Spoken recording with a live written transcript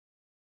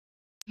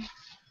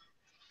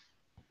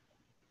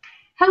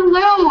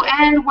Hello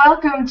and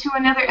welcome to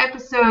another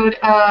episode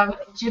of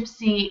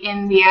Gypsy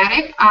in the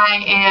Attic.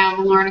 I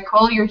am Laura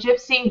Nicole, your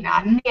gypsy,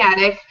 not in the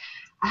attic.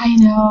 I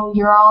know,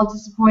 you're all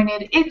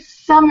disappointed.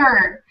 It's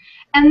summer,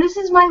 and this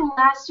is my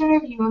last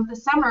interview of the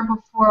summer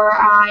before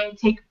I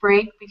take a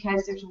break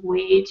because there's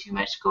way too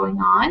much going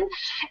on.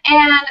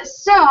 And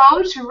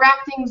so, to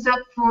wrap things up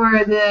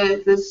for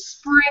the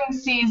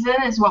spring season,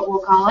 is what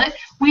we'll call it,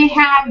 we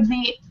have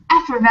the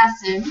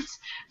effervescent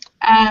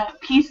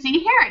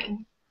PC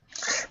Haring.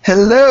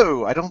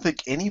 Hello! I don't think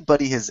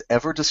anybody has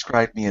ever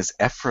described me as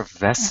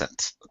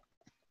effervescent.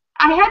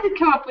 I had to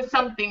come up with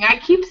something. I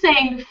keep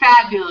saying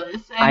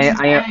fabulous.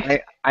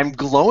 I'm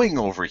glowing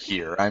over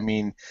here.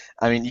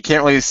 You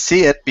can't really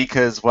see it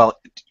because, well,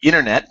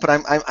 internet.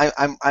 But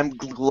I'm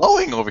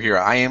glowing over here.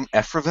 I am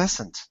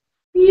effervescent.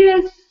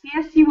 Yes,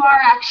 you are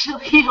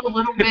actually a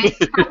little bit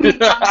coming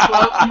down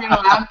slow from your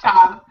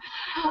laptop.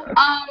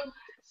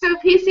 So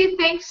PC,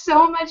 thanks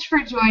so much for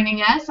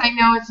joining us. I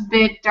know it's a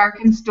bit dark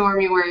and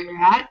stormy where you're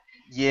at.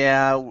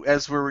 Yeah,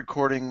 as we're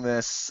recording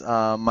this,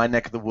 my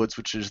neck of the woods,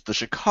 which is the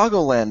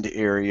Chicagoland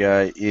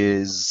area,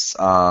 is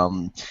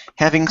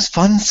having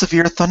fun,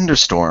 severe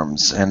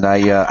thunderstorms, and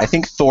I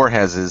think Thor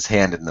has his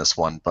hand in this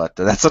one, but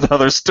that's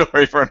another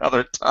story for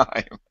another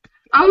time.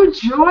 Oh,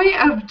 joy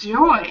of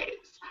joys!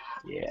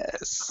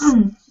 Yes.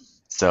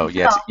 So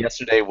yes,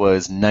 yesterday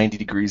was 90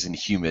 degrees and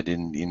humid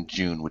in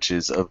June, which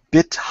is a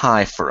bit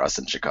high for us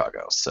in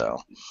Chicago. So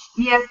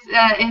yes,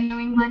 in New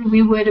England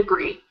we would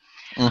agree.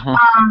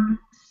 Mm-hmm.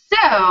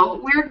 So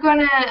we're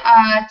going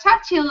to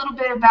talk to you a little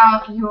bit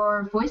about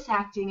your voice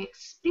acting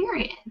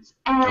experience.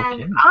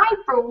 And Okay. I,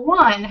 for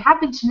one,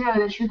 happen to know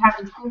that you have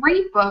a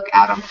great book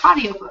out on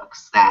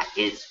audiobooks that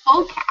is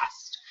full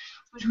cast,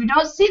 which we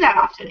don't see that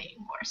often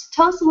anymore. So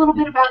tell us a little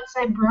bit about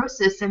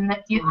Cybrosis and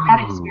that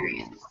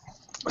experience.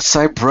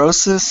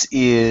 Cybrosis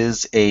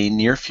is a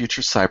near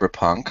future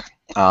cyberpunk.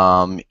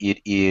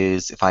 It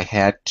is, if I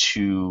had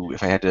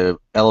to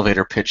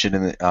elevator pitch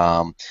it,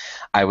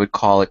 I would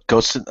call it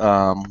Ghost.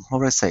 What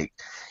would I say?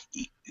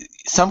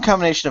 Some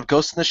combination of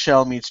Ghost in the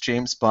Shell meets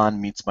James Bond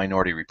meets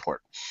Minority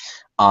Report.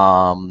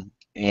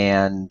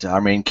 And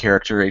our main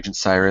character, Agent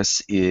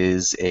Cyrus,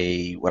 is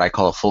what I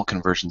call a full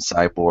conversion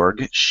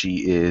cyborg.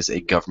 She is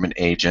a government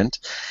agent,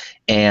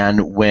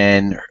 and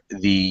when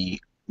the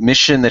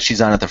mission that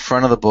she's on at the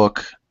front of the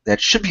book, that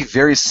should be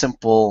very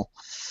simple,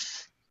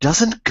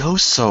 doesn't go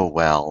so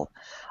well.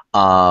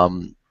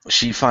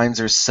 She finds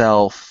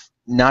herself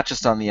not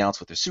just on the outs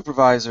with her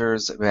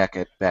supervisors back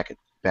at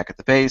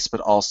the base, but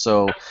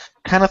also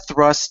kind of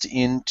thrust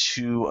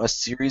into a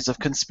series of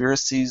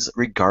conspiracies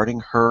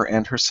regarding her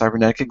and her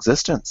cybernetic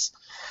existence.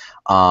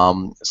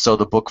 So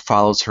the book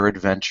follows her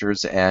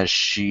adventures as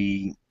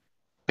she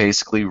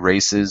basically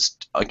races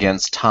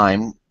against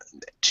time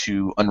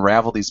to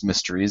unravel these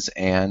mysteries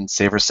and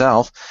save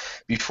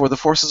herself before the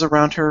forces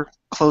around her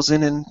close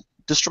in and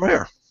destroy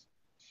her.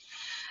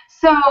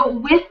 So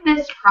with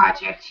this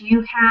project,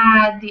 you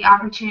had the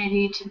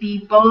opportunity to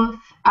be both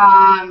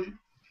a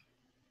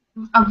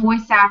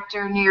voice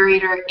actor,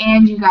 narrator,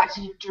 and you got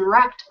to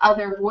direct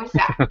other voice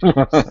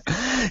actors.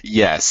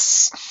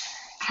 Yes.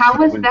 How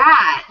was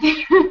that?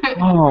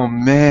 Oh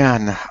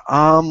man,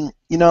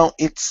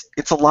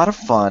 it's a lot of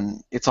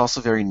fun. It's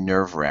also very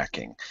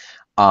nerve-wracking.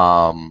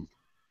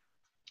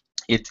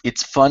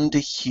 It's fun to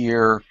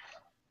hear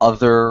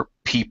other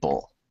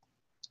people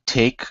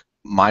take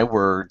my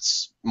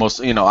words,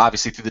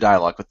 obviously through the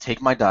dialogue, but take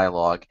my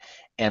dialogue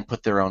and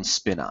put their own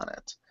spin on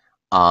it.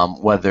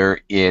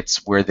 Whether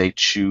it's where they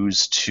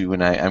choose to,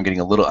 and I'm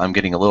getting a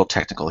little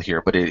technical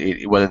here, but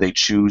whether they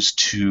choose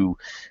to,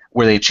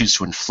 where they choose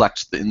to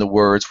inflect in the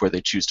words, where they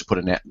choose to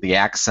put the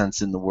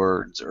accents in the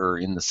words or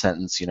in the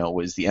sentence,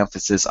 is the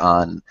emphasis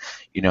on,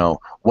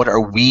 what are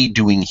we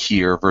doing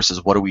here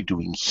versus what are we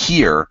doing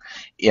here?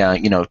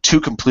 Two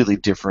completely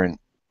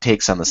different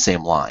takes on the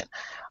same line.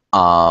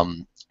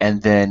 And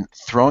then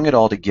throwing it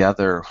all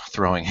together,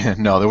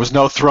 no, there was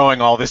no throwing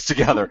all this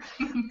together,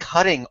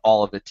 cutting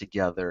all of it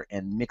together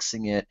and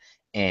mixing it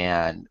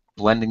and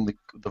blending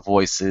the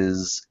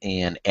voices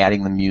and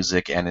adding the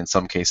music and in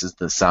some cases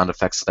the sound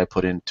effects that I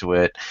put into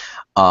it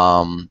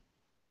was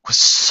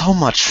so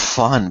much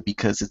fun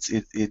because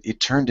it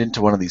turned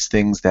into one of these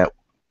things that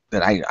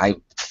I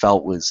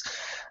felt was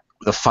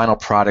the final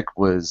product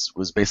was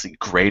basically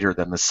greater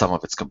than the sum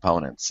of its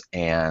components.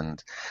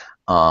 And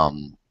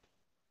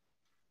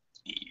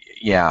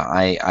yeah,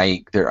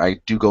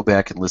 I do go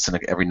back and listen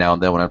every now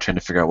and then when I'm trying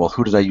to figure out, well,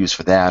 who did I use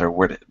for that or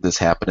where did this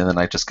happen, and then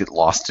I just get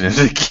lost in it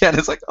again.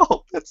 It's like,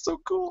 oh, that's so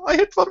cool. I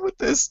had fun with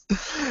this.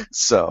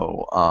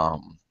 So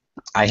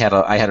I had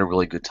a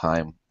really good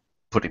time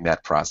putting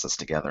that process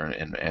together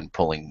and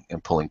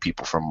pulling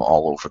people from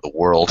all over the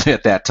world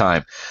at that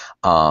time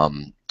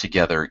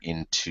together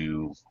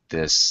into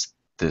this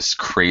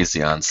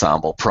crazy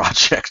ensemble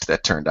project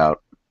that turned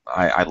out.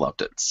 I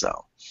loved it.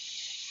 So.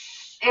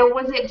 And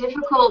was it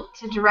difficult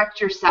to direct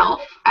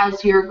yourself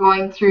as you're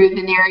going through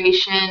the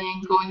narration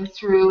and going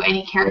through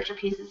any character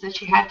pieces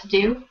that you had to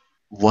do?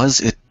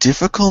 Was it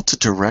difficult to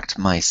direct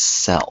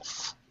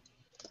myself?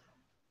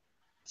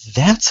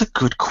 That's a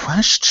good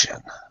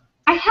question.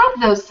 I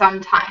have those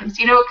sometimes.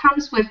 You know, it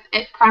comes with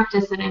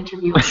practice and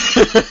interviewing.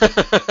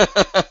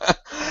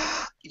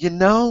 You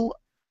know,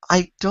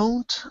 I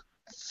don't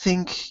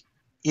think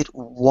it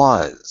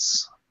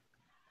was.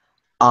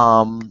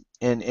 And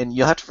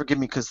you'll have to forgive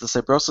me because the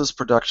Cybrosis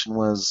production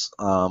was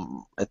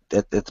at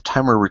the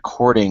time we're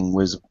recording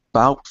was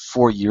about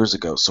 4 years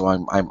ago. So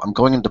I'm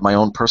going into my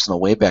own personal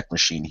Wayback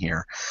Machine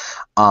here.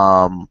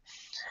 Um,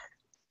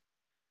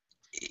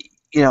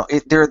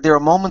 there are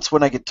moments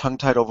when I get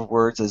tongue-tied over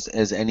words,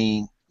 as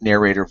any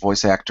narrator,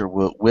 voice actor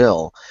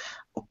will,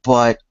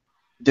 but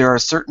there are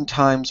certain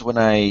times when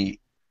I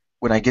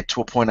get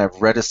to a point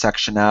I've read a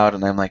section out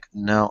and I'm like,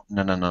 no,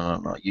 no, no, no, no,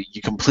 no.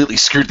 You completely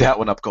screwed that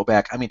one up. Go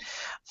back. I mean,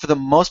 for the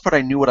most part,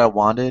 I knew what I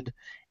wanted,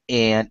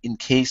 and in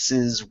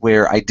cases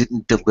where I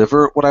didn't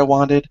deliver what I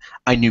wanted,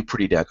 I knew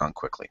pretty daggone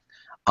quickly.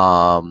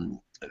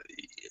 Um,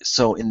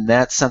 so in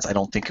that sense, I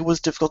don't think it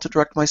was difficult to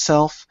direct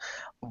myself,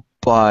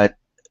 but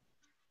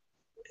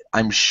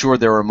I'm sure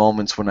there were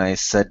moments when I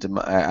said to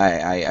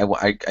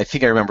I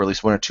think I remember at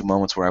least one or two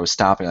moments where I was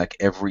stopping like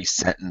every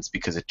sentence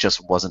because it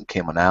just wasn't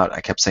coming out. I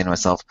kept saying to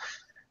myself,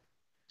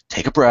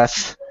 take a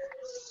breath,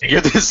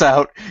 figure this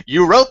out.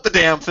 You wrote the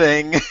damn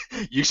thing.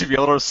 You should be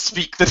able to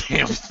speak the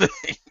damn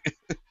thing.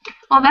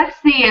 Well,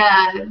 that's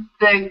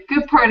the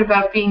good part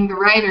about being the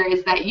writer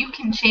is that you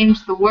can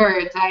change the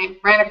words. I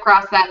ran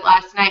across that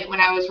last night when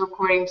I was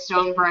recording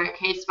Stonebriar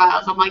Case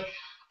Files. I'm like,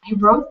 I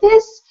wrote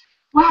this?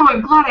 Wow,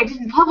 I'm glad I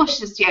didn't publish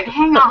this yet.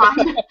 Hang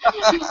on.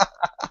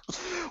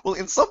 Well,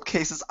 in some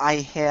cases, I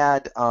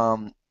had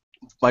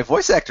my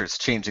voice actors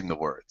changing the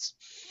words.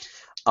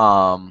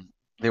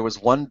 There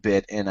was one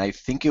bit, and I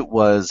think it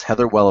was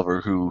Heather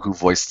Welliver who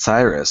voiced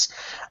Cyrus.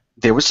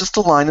 There was just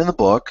a line in the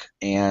book,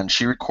 and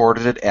she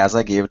recorded it as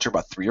I gave it to her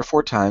about 3 or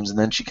 4 times, and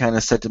then she kind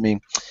of said to me,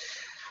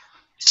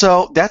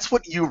 so that's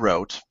what you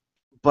wrote,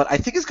 but I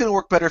think it's going to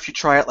work better if you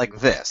try it like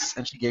this.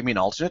 And she gave me an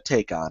alternate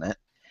take on it,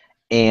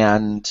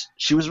 and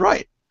she was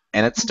right,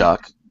 and it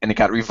stuck, and it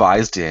got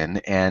revised in,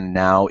 and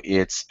now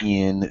it's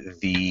in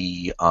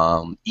the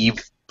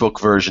ebook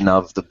version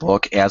of the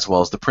book as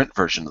well as the print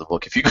version of the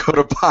book if you go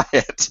to buy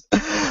it.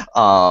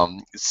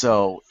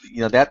 So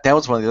that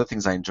was one of the other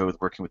things I enjoyed with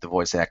working with the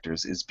voice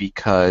actors is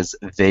because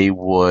they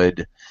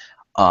would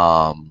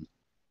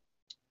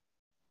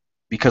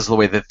because of the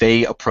way that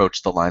they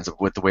approached the lines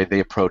with the way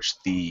they approached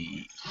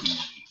the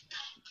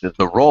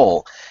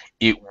role,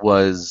 it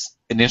was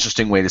an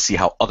interesting way to see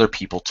how other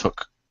people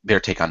took their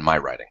take on my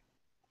writing,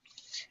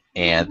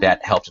 and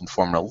that helped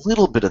inform a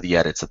little bit of the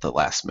edits at the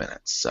last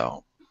minute.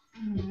 So.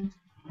 Mm-hmm.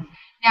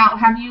 Now,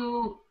 have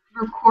you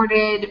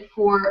recorded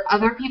for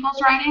other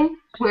people's writing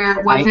where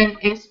it wasn't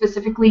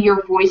specifically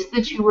your voice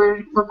that you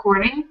were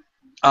recording?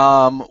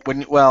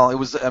 It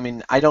was. I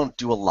mean, I don't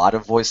do a lot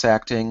of voice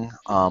acting.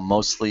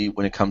 Mostly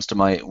when it comes to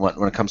my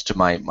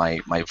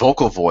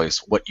vocal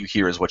voice, what you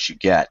hear is what you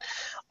get.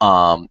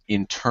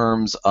 In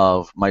terms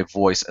of my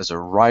voice as a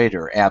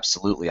writer,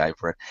 absolutely, I've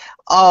read.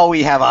 Oh,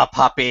 we have a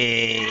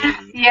puppy.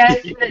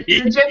 Yes, the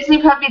Gypsy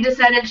puppy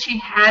decided she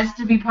has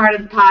to be part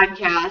of the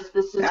podcast.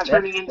 This is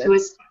turning into a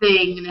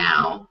thing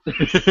now.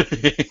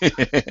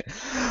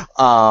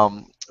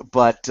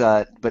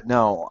 But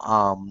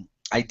no.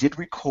 I did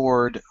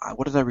record.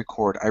 What did I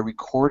record? I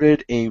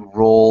recorded a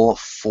role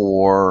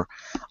for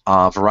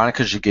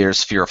Veronica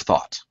Giguère's Fear of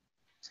Thought,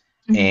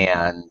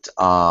 and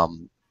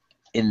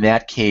in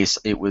that case,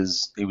 it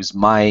was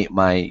my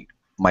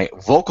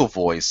vocal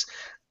voice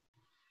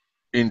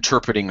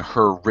interpreting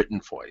her written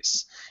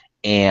voice,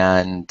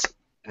 and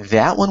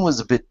that one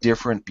was a bit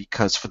different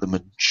because for the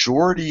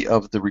majority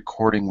of the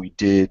recording we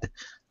did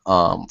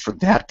for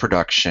that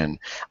production,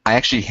 I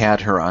actually had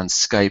her on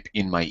Skype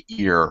in my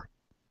ear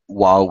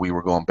while we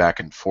were going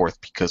back and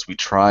forth because we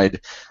did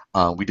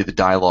the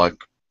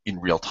dialogue in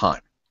real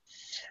time,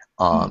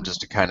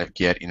 just to kind of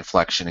get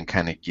inflection and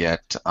kind of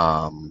get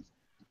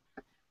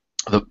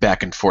the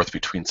back and forth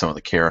between some of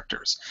the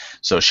characters.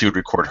 So she would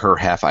record her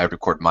half, I would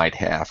record my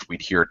half.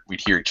 We'd hear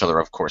each other,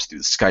 of course, through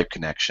the Skype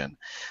connection.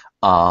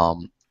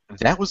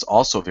 That was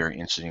also a very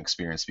interesting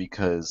experience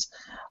because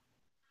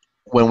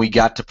when we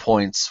got to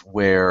points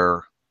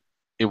where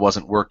it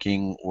wasn't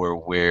working or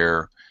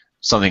where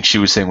something she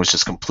was saying was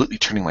just completely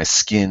turning my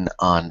skin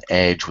on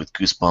edge with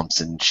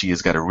goosebumps, and she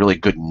has got a really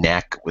good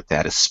knack with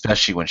that,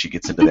 especially when she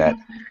gets into that,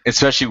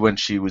 especially when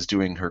she was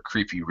doing her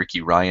creepy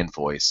Ricky Ryan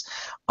voice.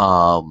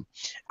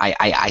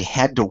 I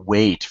had to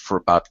wait for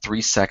about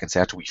 3 seconds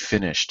after we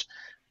finished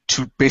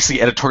to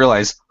basically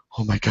editorialize,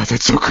 oh my god,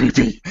 that's so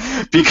creepy,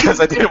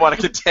 because I didn't want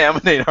to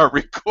contaminate our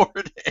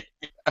recording.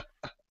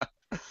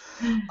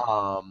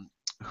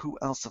 Who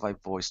else have I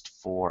voiced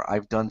for?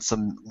 I've done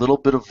some little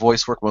bit of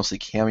voice work, mostly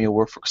cameo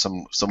work for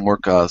some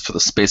work for the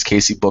Space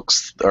Casey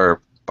books,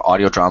 or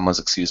audio dramas,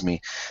 excuse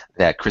me,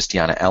 that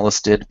Christiana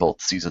Ellis did,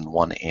 both season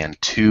 1 and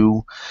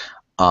 2.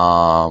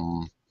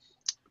 Who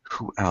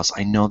else?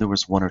 I know there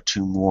was 1 or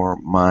 2 more.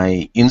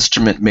 My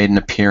instrument made an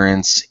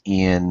appearance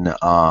in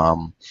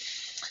one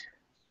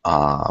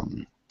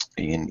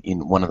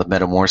of the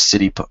Metamore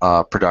City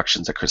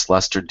productions that Chris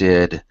Lester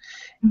did.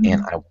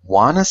 and Mhm. I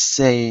want to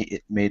say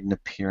it made an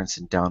appearance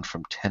in Down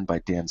from 10 by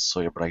Dan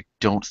Sawyer, but I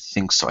don't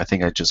think so. I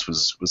think I just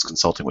was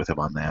consulting with him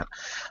on that.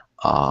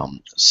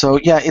 So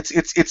yeah,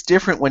 it's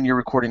different when you're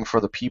recording for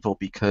other people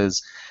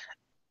because,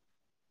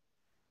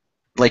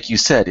 like you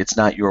said, it's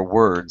not your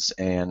words,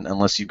 and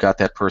unless you've got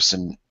that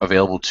person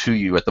available to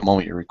you at the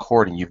moment you're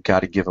recording, you've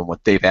got to give them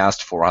what they've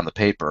asked for on the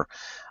paper,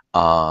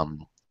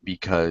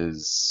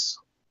 because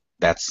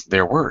that's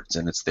their words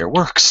and it's their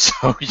work.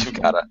 So you've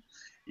got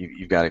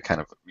to kind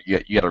of you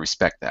got to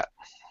respect that.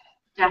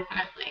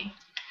 Definitely.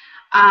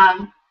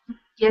 Um,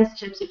 yes,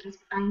 Gypsy, because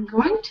I'm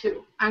going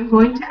to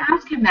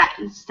ask him that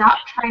and stop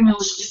trying to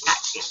look at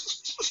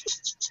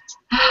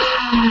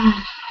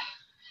that.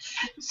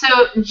 So,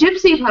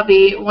 Gypsy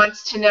Puppy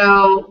wants to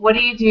know, what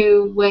do you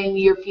do when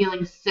you're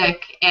feeling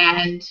sick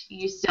and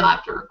you still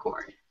have to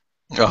record?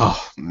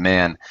 Oh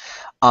man,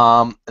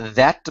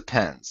 that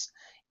depends.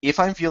 If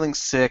I'm feeling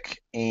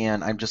sick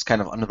and I'm just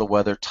kind of under the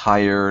weather,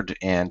 tired,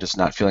 and just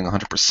not feeling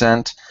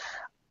 100%,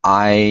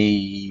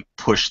 I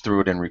push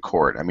through it and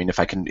record. I mean, if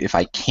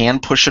I can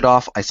push it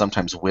off, I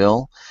sometimes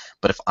will.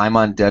 But if I'm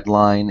on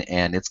deadline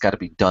and it's got to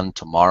be done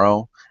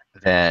tomorrow,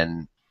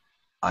 then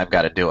I've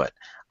got to do it.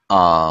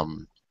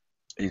 Um,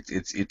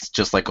 it's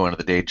just like going to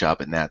the day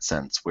job in that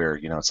sense, where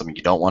it's something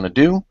you don't want to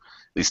do, at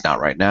least not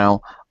right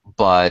now,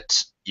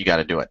 but you got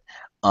to do it.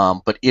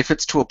 But if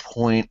it's to a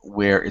point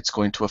where it's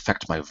going to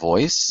affect my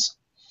voice,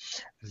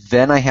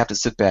 then I have to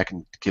sit back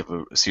and give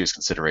a serious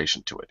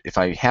consideration to it. If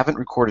I haven't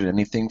recorded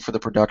anything for the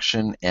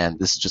production and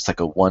this is just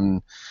like a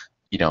one,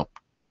 you know,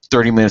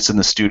 30 minutes in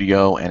the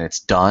studio and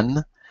it's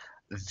done,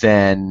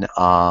 then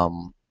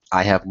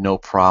I have no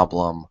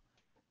problem.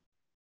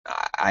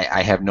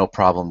 I have no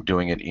problem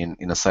doing it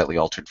in a slightly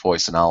altered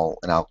voice, and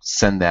I'll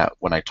send that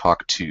when I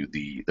talk to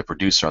the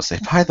producer. I'll say,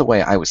 by the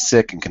way, I was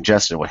sick and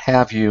congested, what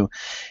have you,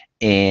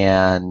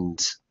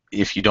 and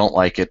if you don't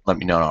like it, let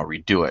me know and I'll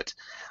redo it.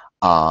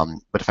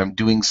 But if I'm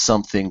doing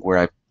something where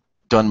I've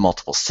done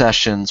multiple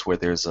sessions, where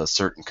there's a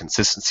certain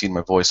consistency in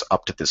my voice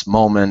up to this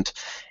moment,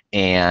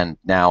 and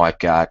now I've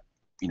got,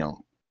 you know,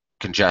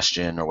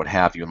 congestion or what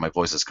have you, and my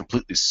voice is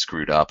completely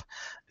screwed up,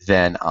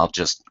 then I'll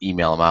just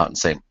email them out and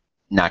say,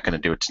 not going to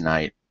do it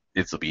tonight.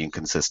 It'll be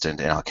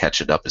inconsistent, and I'll catch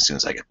it up as soon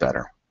as I get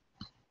better.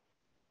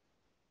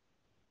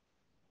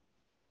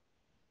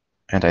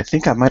 And I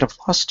think I might have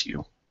lost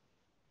you.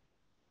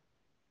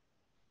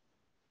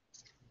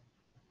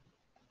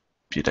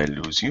 Did I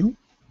lose you?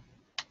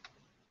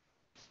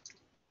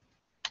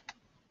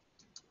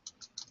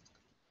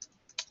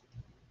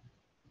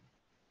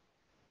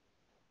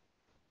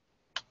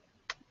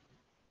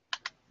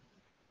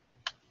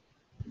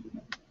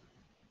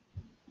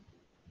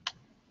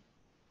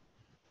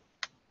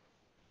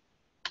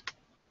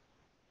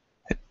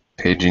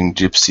 Paging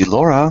Gypsy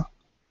Laura.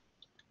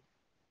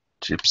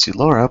 Gypsy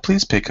Laura,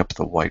 please pick up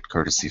the white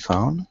courtesy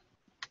phone.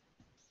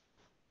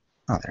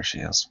 Oh, there she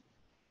is.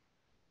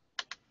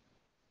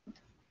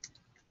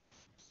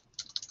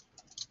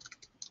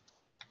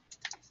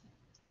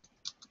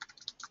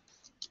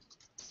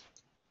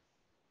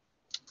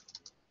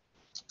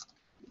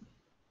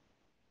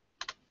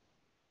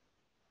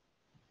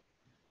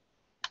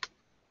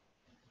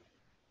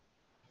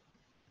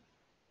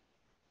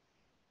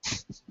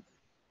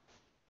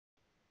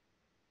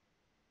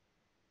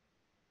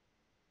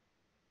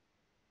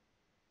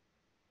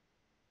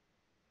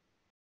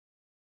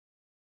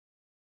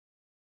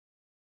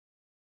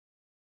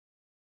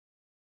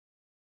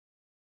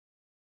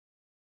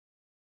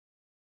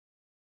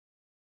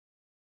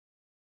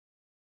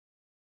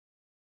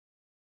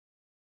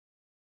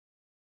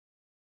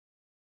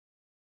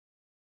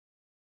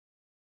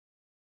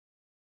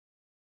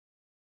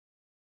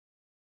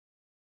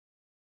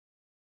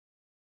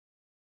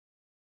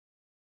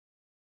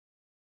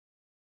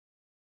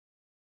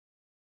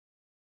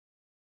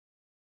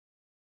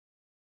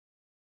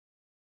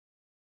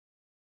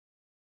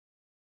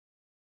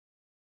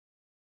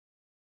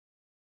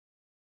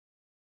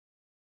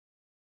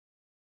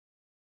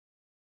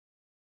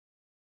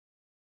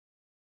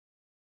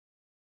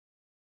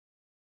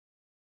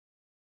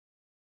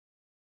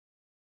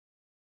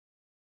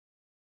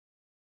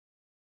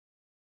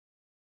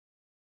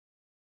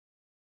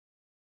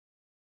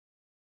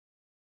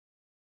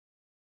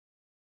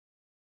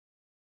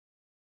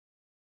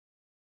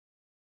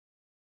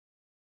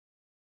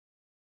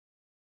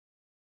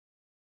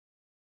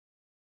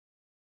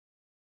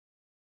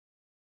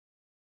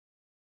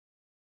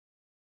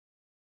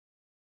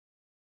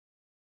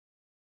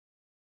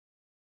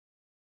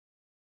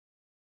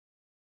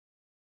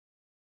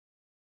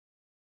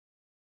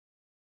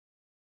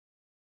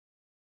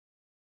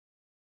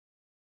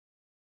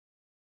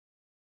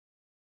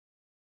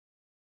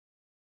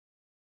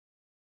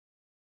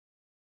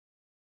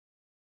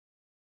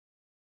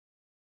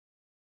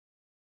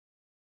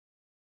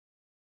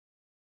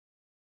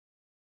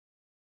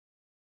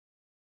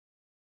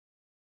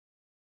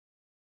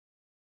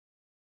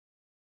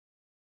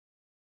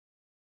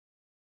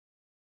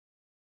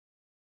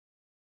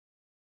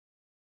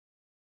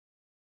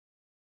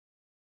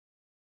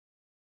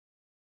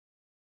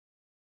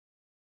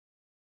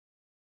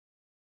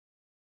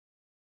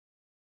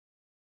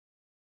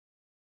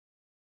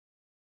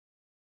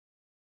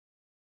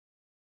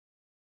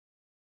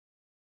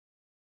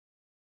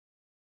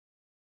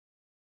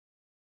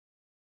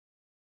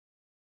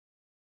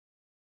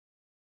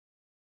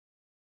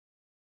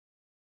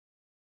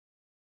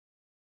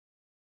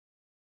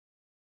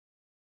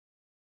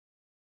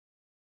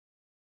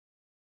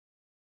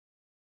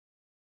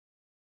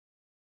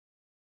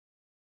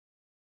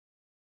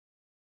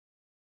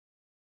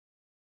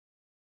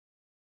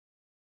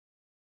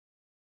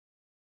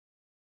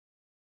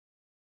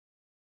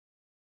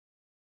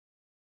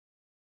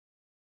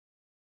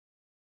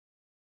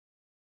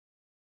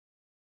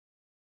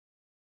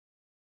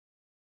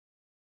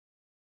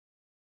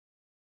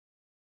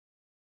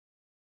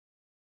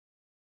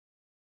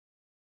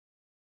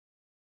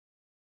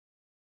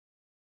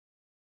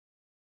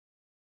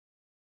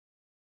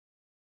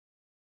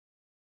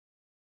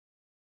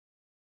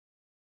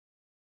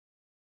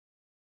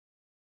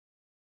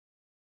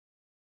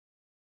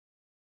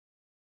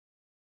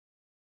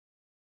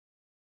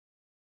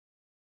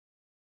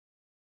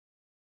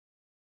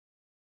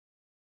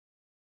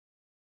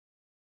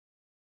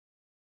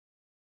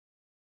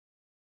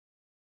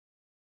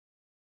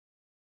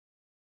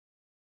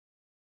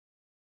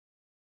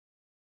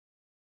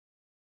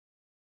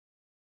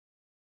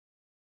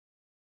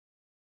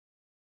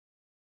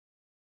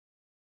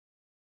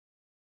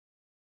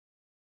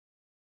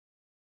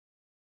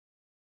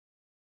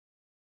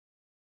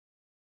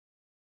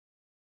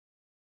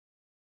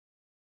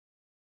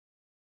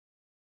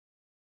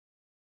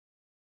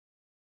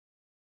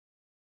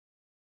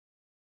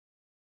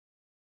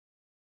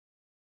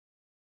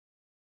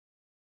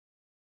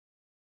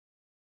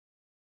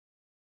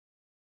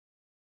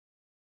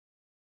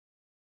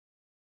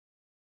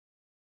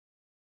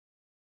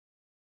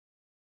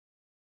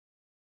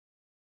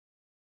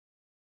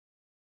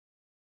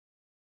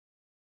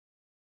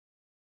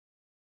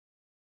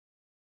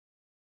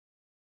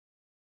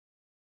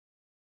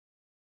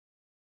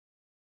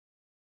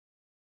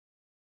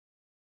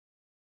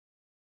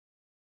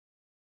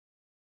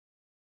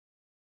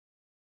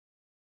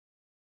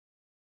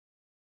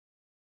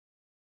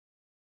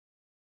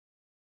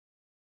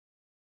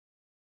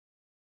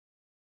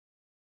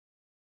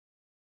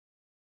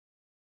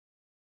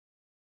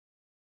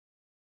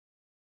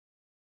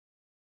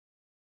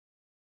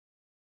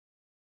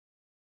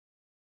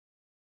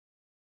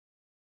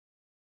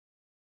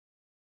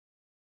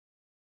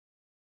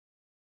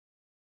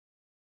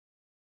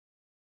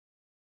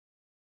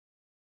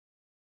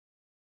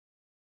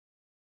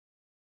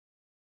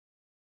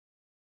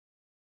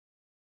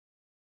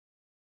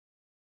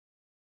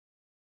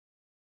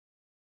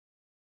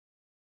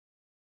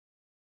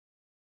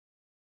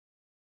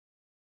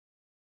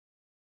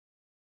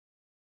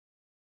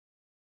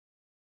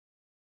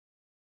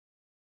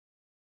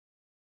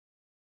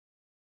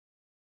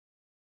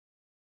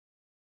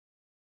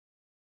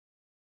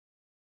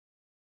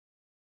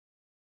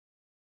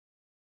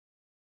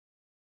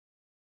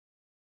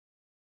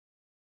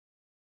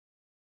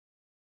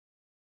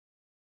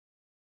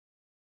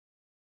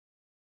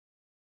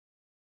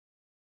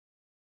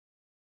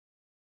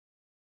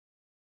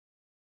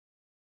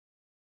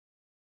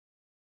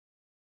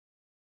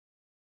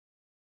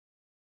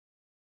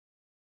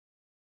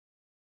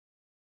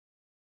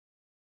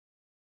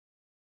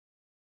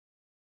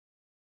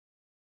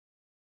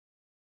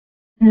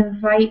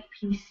 invite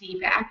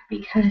PC back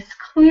because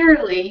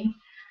clearly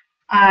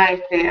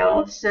I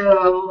failed.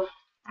 So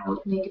I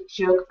will make a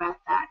joke about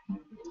that in a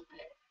little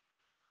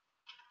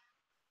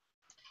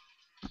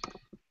bit.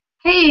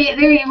 Hey,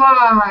 there you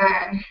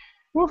are.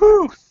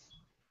 Woohoo!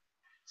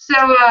 So,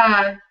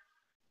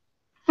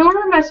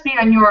 Thor must be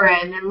on your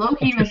end, and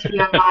Loki must be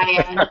on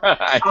my end.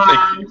 I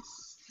think.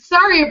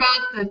 Sorry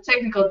about the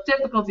technical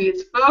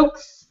difficulties,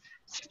 folks.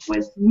 It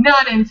was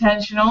not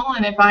intentional,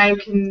 and if I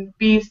can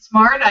be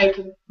smart, I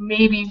can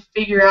maybe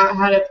figure out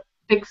how to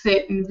fix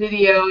it in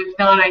video. If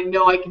not, I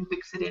know I can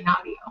fix it in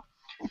audio.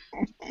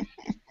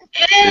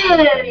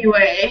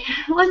 Anyway,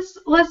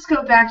 let's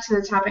go back to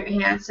the topic at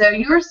hand. So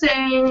you were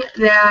saying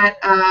that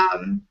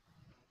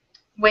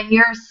when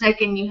you're sick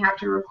and you have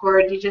to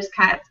record, you just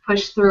kind of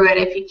push through it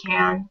if you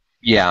can.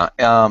 Yeah.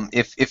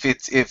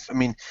 If I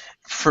mean,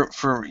 for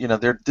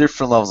there are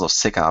different levels of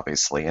sick,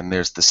 obviously, and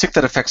there's the sick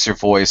that affects your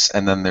voice,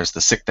 and then there's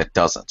the sick that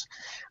doesn't.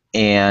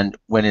 And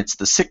when it's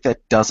the sick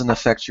that doesn't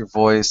affect your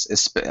voice,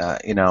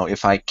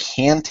 if I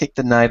can take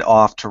the night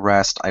off to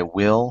rest, I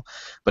will.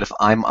 But if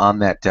I'm on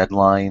that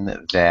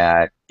deadline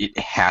that it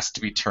has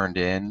to be turned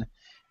in,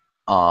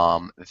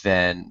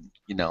 then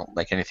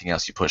like anything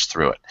else, you push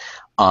through it.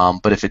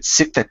 But if it's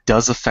sick that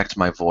does affect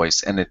my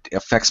voice, and it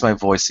affects my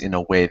voice in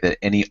a way that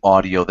any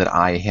audio that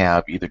I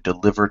have either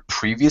delivered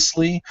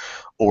previously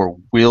or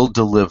will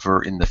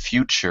deliver in the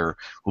future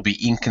will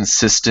be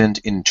inconsistent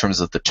in terms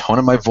of the tone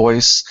of my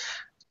voice.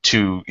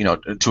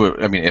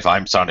 If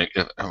I'm sounding,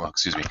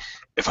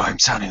 if I'm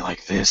sounding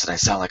like this and I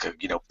sound like a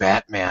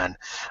Batman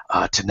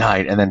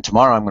tonight, and then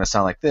tomorrow I'm going to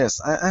sound like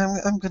this,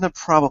 I'm going to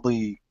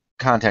probably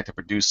contact the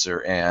producer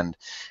and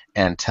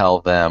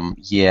tell them,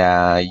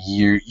 yeah,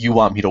 you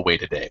want me to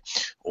wait a day,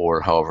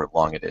 or however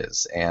long it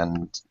is,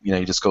 and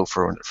you just go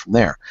from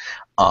there.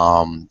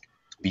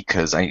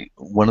 Because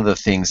one of the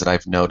things that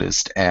I've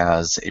noticed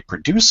as a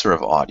producer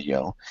of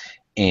audio,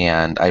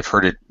 and I've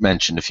heard it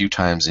mentioned a few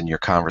times in your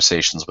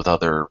conversations with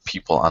other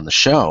people on the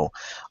show,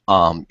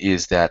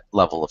 is that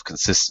level of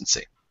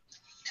consistency.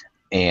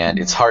 And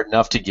it's hard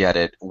enough to get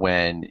it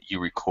when you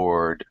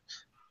record,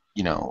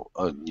 in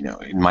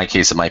my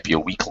case it might be a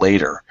week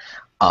later,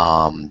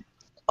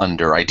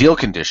 under ideal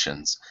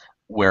conditions,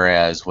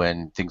 whereas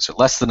when things are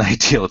less than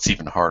ideal, it's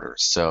even harder.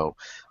 So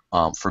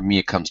for me,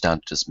 it comes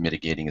down to just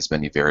mitigating as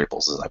many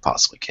variables as I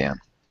possibly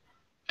can.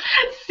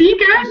 See,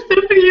 guys,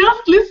 somebody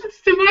else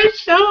listens to my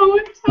show.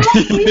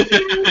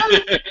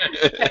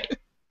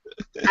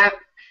 Okay.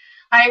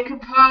 I am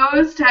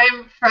composed. I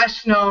am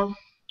professional.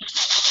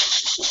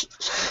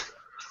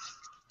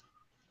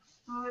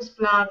 Who's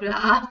blah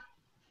blah?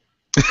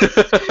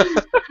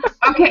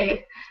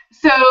 Okay,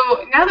 so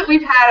now that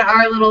we've had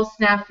our little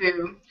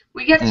snafu,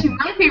 we get to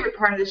my favorite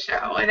part of the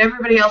show and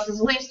everybody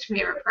else's least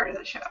favorite part of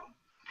the show,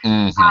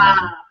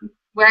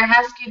 where I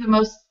ask you the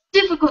most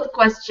difficult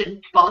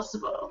question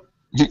possible.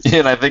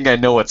 And I think I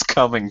know what's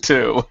coming,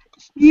 too.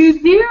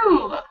 You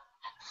do!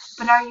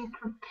 But are you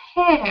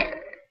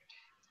prepared?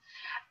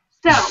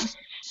 So,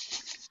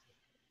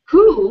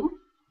 who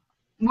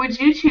would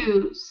you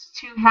choose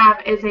to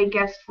have as a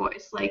guest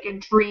voice, like a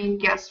dream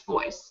guest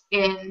voice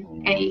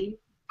in a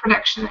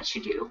production that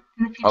you do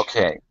in the future?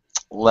 Okay.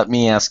 Let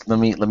me ask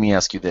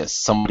you this.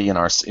 Somebody in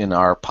our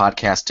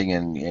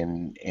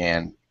podcasting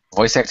and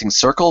voice acting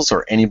circles,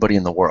 or anybody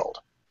in the world?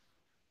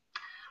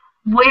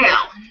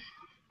 Well,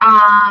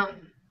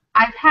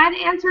 I've had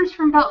answers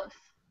from both.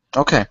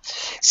 Okay.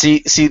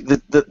 See,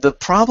 the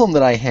problem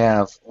that I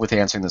have with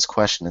answering this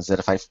question is that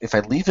if I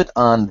leave it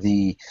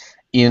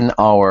in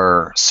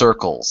our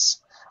circles,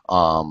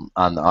 on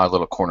our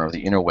little corner of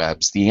the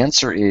interwebs, the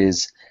answer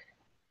is,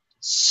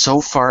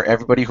 so far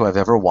everybody who I've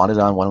ever wanted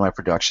on one of my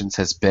productions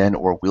has been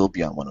or will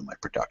be on one of my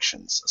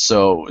productions.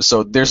 So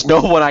there's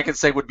no one I could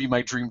say would be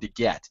my dream to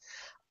get.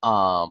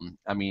 I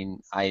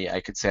mean,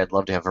 I could say I'd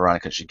love to have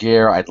Veronica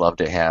Giguere. I'd love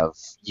to have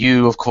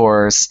you, of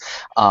course.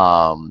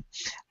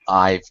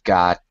 I've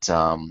got.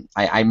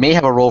 I may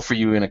have a role for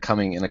you in a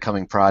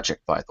coming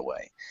project, by the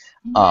way.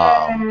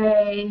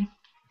 Yay!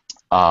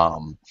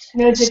 No,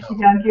 Gypsy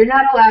Dog, you're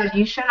not allowed.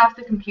 You shut off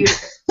the computer.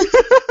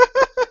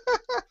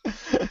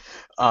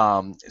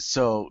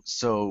 So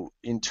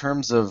in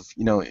terms of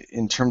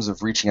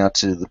reaching out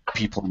to the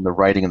people in the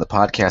writing and the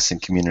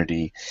podcasting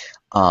community,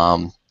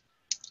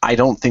 I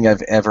don't think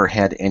I've ever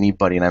had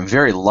anybody, and I'm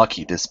very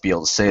lucky to be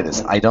able to say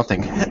this. I don't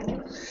think.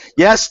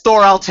 Yes,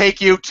 Thor, I'll take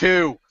you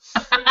too.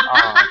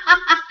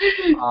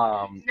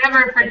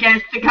 Never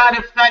forget the God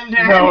of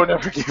Thunder. No,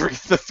 never forget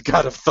the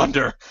God of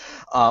Thunder.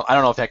 I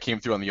don't know if that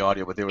came through on the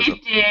audio, but there was.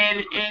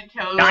 It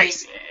totally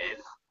nice. did.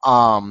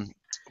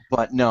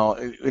 But no,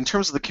 in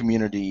terms of the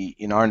community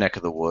in our neck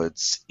of the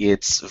woods,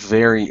 it's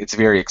very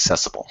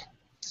accessible.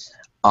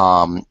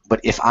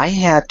 But if I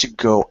had to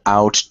go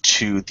out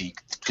to the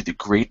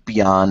great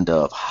beyond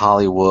of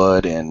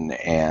Hollywood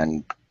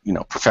and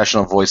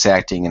professional voice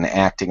acting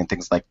and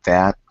things like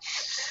that,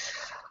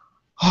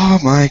 oh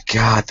my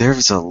God,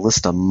 there's a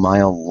list a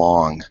mile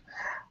long.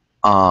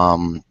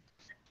 I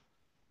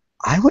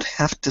would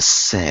have to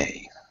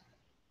say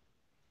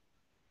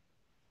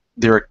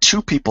there are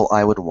two people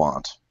I would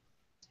want,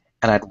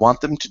 and I'd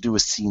want them to do a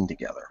scene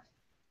together.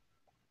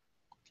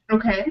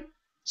 Okay.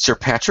 Sir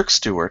Patrick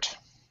Stewart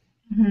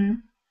Mm-hmm.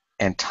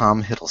 and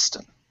Tom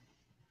Hiddleston.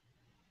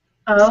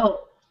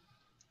 Oh.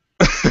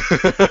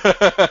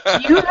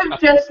 You have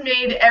just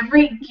made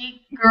every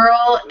geek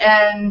girl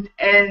and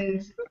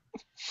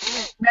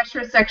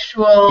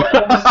metrosexual,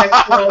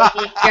 homosexual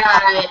geek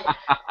guy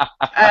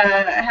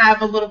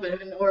have a little bit of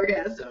an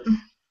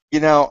orgasm. You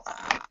know,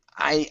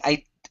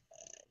 I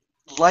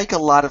like a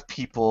lot of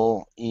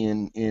people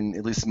in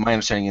at least my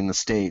understanding in the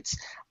States,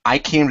 I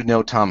came to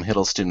know Tom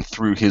Hiddleston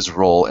through his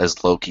role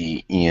as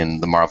Loki in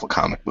the Marvel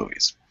comic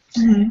movies.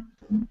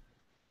 Mm-hmm.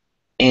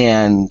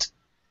 And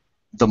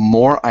the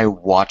more I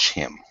watch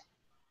him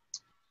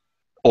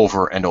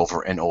over and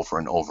over and over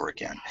and over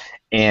again,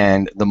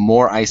 and the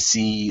more I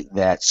see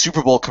that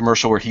Super Bowl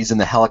commercial where he's in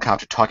the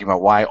helicopter talking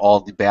about why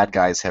all the bad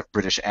guys have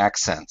British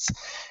accents,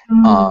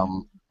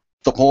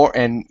 the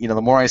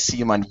more I see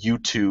him on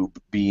YouTube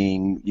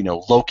being,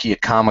 Loki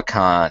at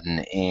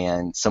Comic-Con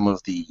and some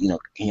of the,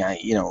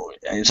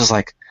 it's just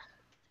like,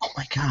 oh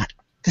my God,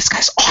 this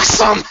guy's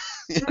awesome.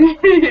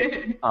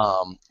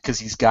 Because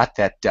he's got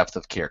that depth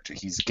of character.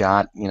 He's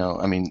got,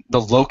 the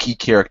Loki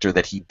character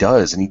that he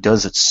does, and he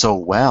does it so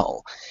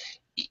well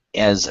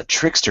as a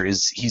trickster,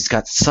 he's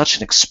got such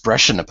an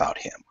expression about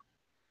him.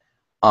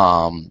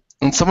 And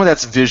some of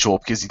that's visual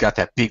because he's got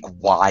that big,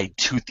 wide,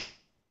 toothy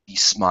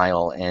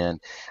smile,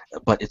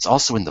 but it's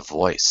also in the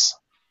voice.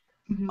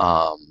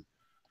 Mm-hmm.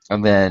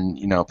 And then,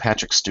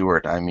 Patrick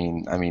Stewart,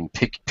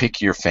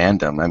 pick your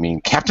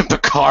fandom. Captain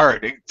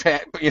Picard,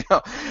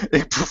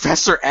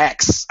 Professor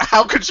X.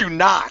 How could you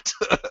not?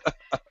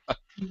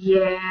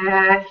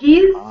 Yeah, he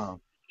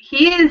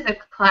is a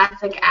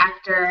classic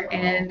actor,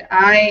 and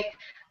I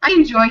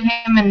enjoy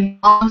him in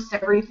almost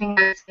everything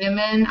I've seen him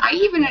in. I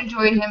even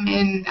enjoy him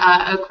in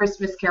A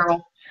Christmas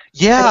Carol.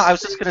 Yeah, I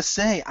was just going to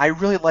say, I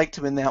really liked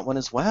him in that one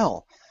as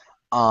well.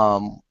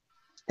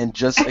 And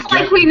just it's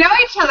again, like we know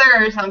each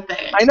other or something.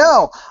 I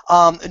know.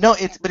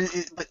 But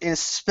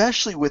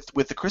especially with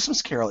the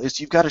Christmas Carol, is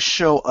you've got to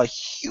show a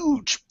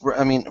huge. For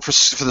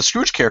the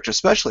Scrooge character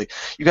especially,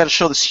 you've got to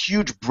show this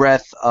huge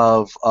breadth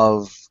of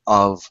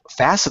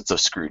facets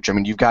of Scrooge.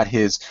 You've got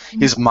his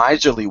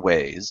miserly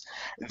ways,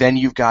 then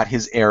you've got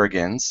his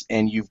arrogance,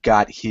 and you've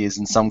got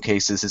in some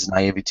cases his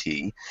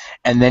naivety,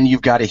 and then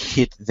you've got to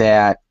hit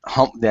that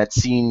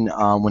scene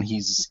when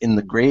he's in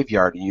the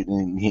graveyard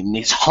and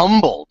he's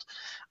humbled.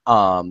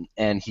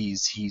 And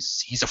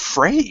he's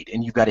afraid,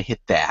 and you've got to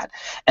hit that,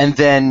 and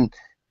then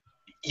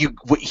he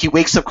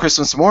wakes up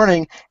Christmas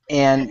morning,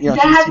 and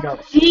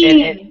that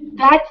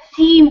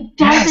scene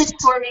does it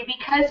for me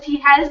because he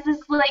has this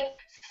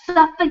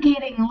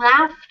suffocating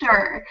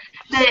laughter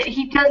that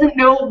he doesn't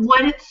know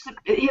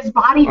his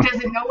body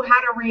doesn't know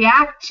how to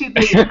react to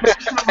the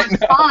emotional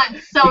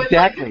response. So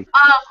exactly. It's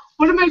like,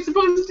 what am I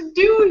supposed to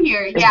do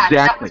here? Yeah,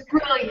 exactly. That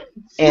was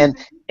brilliant.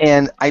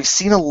 And I've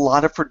seen a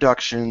lot of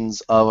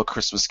productions of A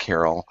Christmas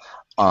Carol.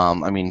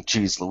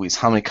 Geez Louise,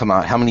 how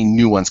many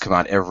new ones come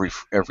out every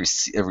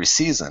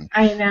season?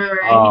 I know,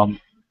 right?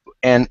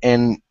 And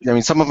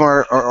some of them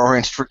are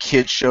oriented for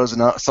kids shows,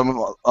 and some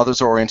of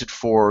others are oriented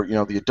for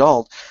the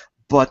adult.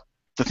 But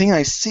the thing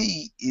I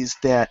see is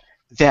that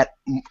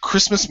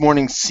Christmas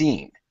morning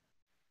scene,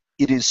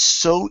 it is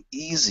so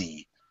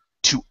easy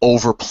to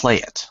overplay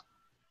it.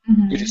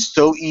 Mm-hmm. It is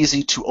so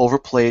easy to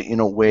overplay it in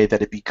a way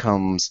that it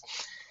becomes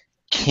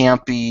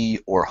campy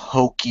or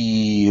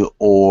hokey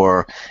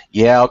or,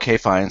 yeah, okay,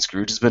 fine,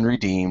 Scrooge has been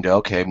redeemed,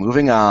 okay,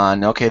 moving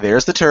on, okay,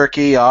 there's the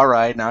turkey, all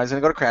right, now he's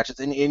going to go to Cratchit's,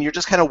 and you're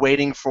just kind of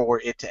waiting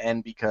for it to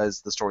end because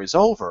the story's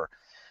over.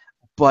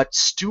 But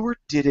Stewart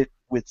did it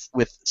with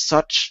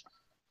such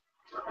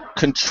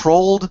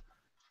controlled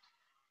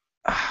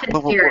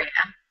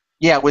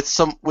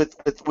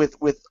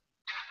with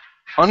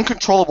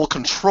uncontrollable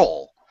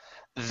control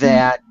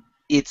that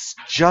it's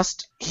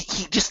just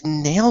he just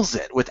nails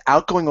it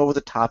without going over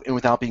the top and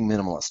without being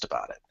minimalist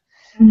about it.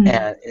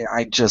 And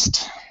I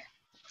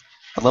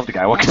love the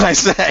guy. What can I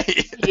say?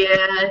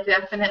 Yeah,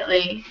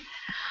 definitely.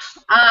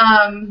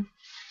 I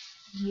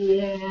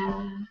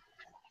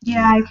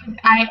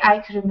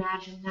could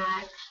imagine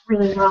that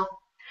really well.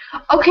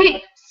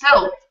 Okay,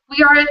 so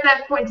we are at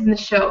that point in the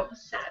show,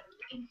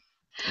 sadly,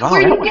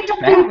 where you get to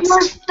pimp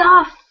your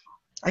stuff.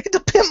 I get to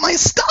pimp my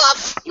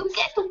stuff. You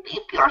get to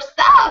pimp your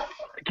stuff.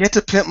 Get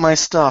to pimp my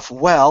stuff.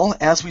 Well,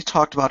 as we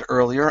talked about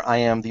earlier, I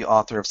am the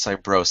author of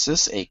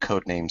Cybrosis, a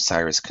codename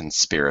Cyrus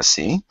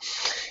Conspiracy.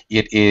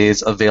 It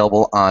is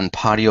available on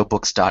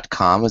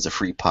podiobooks.com as a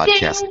free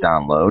podcast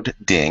download.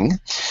 Ding.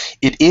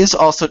 It is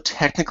also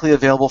technically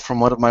available from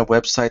one of my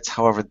websites.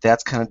 However,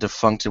 that's kind of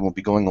defunct and will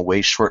be going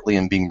away shortly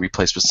and being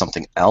replaced with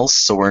something else.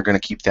 So we're going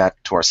to keep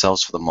that to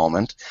ourselves for the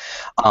moment.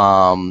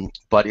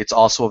 But it's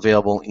also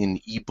available in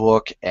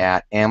ebook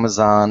at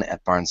Amazon,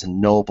 at Barnes &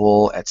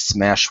 Noble, at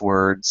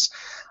Smashwords,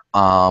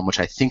 which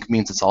I think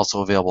means it's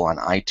also available on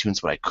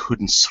iTunes, but I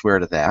couldn't swear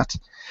to that.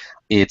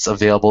 It's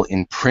available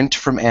in print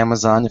from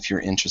Amazon if you're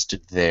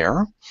interested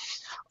there.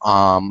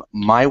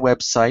 My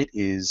website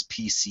is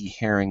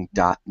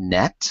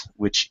pcharing.net,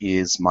 which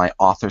is my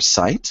author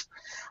site.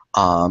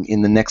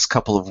 In the next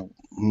couple of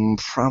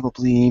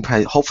probably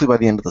hopefully by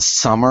the end of the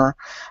summer,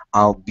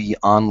 I'll be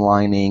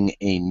onlining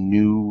a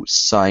new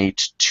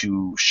site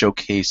to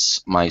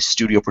showcase my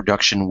studio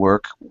production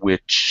work,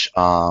 which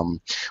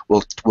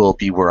will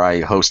be where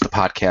I host the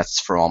podcasts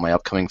for all my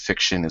upcoming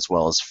fiction, as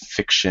well as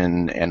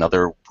fiction and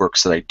other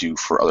works that I do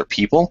for other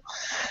people.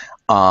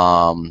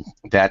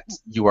 That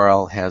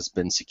URL has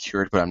been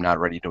secured, but I'm not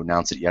ready to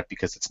announce it yet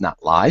because it's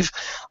not live.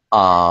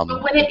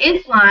 But when it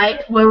is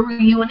live, where will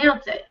you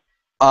announce it?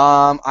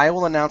 I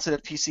will announce it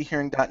at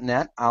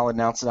pcharing.net. I'll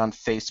announce it on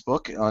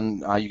Facebook.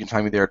 You can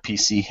find me there at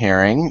PC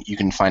Haring. You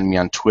can find me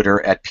on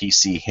Twitter at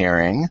PC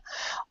Haring.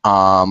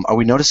 Are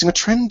we noticing a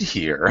trend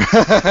here?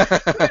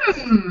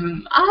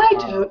 I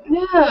don't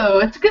know.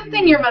 It's a good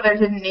thing your mother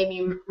didn't name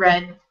you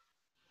Red.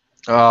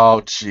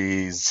 Oh,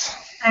 jeez.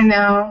 I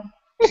know.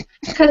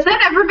 Because then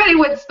everybody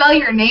would spell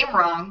your name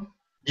wrong.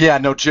 Yeah,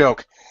 no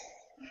joke.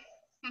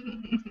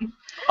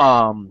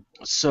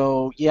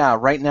 So yeah,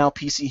 right now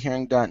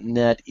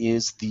pcharing.net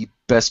is the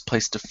best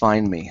place to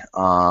find me.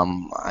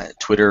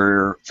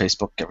 Twitter,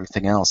 Facebook,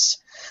 everything else.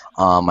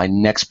 My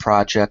next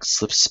project,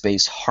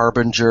 Slipspace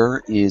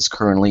Harbinger, is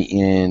currently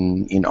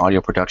in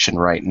audio production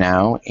right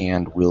now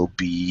and will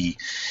be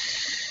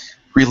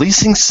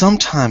releasing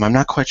sometime. I'm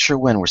not quite sure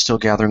when. We're still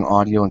gathering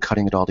audio and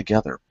cutting it all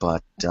together,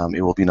 but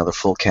it will be another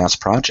full cast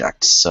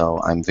project,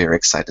 so I'm very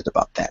excited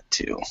about that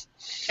too.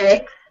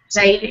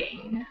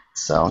 Exciting.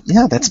 So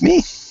yeah, that's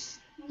me.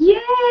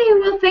 Yay!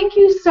 Well, thank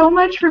you so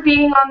much for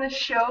being on the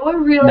show. I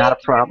really Not a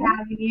enjoyed problem.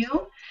 having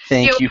you.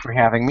 Thank you for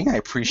having me. I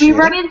appreciate it. We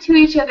run into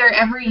each other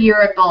every year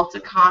at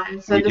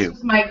Balticon, so this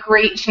was my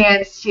great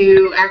chance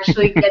to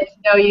actually get to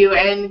know you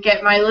and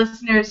get my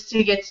listeners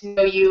to get to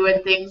know you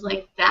and things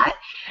like that.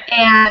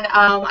 And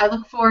I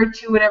look forward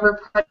to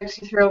whatever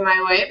projects you throw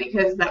my way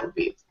because that would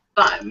be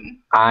fun.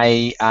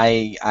 I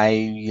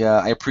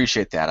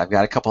appreciate that. I've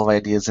got a couple of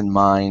ideas in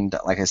mind.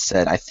 Like I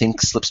said, I think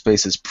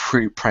Slipspace is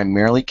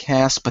primarily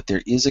cast, but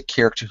there is a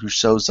character who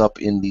shows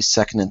up in the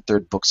second and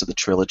third books of the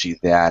trilogy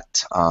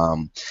that,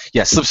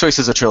 Slipspace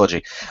is a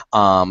trilogy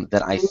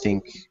that I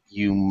think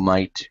you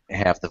might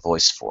have the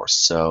voice for.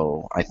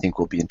 So I think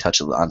we'll be in touch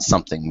on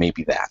something,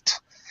 maybe that.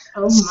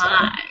 Oh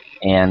my!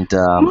 And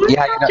and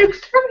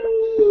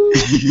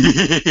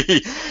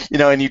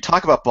you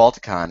talk about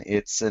Balticon.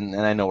 And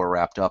I know we're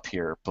wrapped up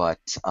here, but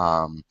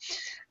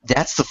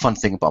that's the fun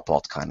thing about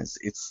Balticon is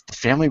it's the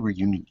family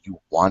reunion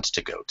you want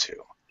to go to.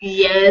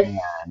 Yes.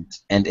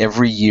 And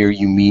every year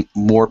you meet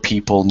more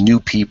people, new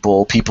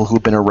people, people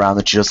who've been around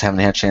that you just haven't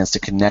had a chance to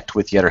connect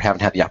with yet or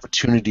haven't had the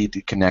opportunity to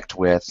connect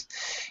with.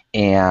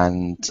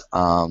 And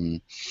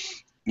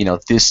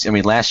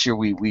last year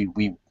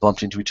we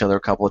bumped into each other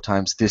a couple of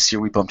times. This year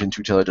we bumped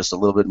into each other just a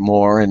little bit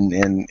more, and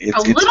it's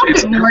a little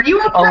bit more. You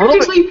were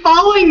practically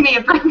following me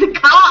around the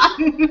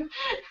con.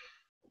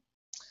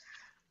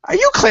 Are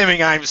you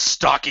claiming I'm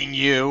stalking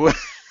you?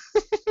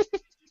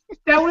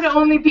 That would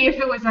only be if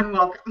it was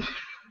unwelcome.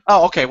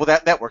 Oh, okay. Well,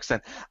 that works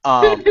then.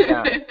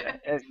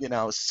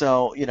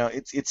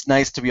 It's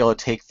nice to be able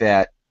to take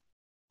that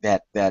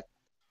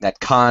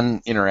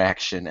con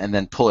interaction and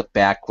then pull it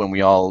back when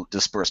we all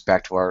disperse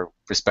back to our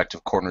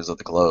respective corners of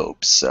the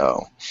globe.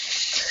 So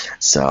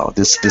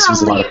this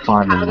was a lot of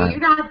fun. You're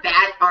not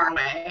that far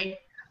away.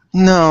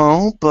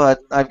 No, but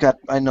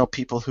I know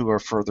people who are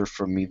further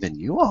from me than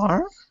you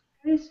are.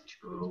 That is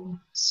true.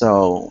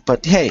 So,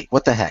 but hey,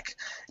 what the heck?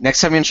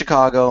 Next time you're in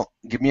Chicago,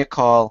 give me a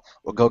call.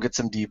 We'll go get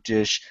some deep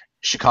dish.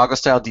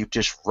 Chicago-style deep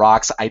dish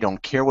rocks. I don't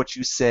care what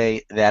you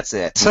say. That's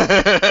it.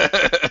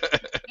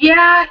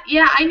 Yeah,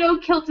 I know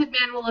Kilted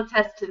Man will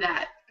attest to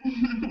that.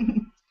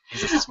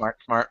 He's a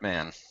smart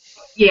man.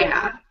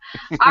 Yeah.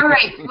 All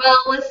right.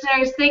 Well,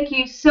 listeners, thank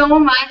you so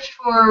much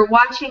for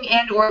watching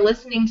and or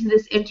listening to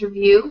this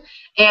interview,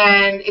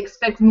 and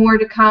expect more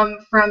to come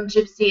from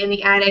Gypsy in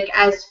the Attic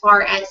as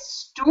far as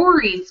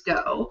stories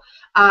go.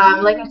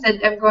 Like I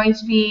said, I'm going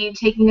to be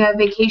taking a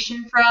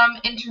vacation from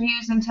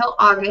interviews until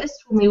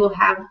August, when we will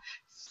have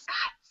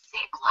Scott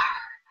Ziegler.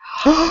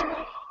 Oh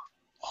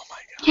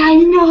my God. Yeah, I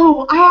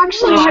know. I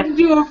actually had to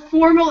do a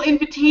formal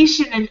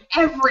invitation and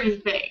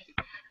everything.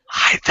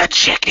 Hide the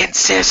chicken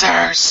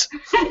scissors.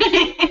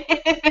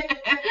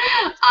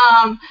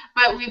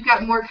 But we've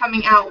got more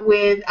coming out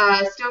with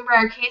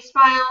Stonebriar Case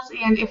Files,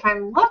 and if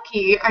I'm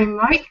lucky, I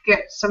might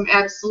get some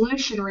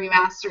Absolution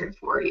remastered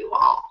for you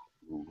all.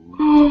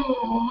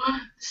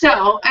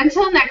 So,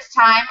 until next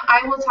time,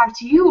 I will talk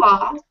to you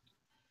all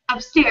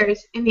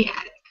upstairs in the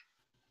attic.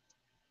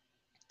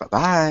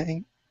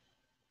 Bye-bye.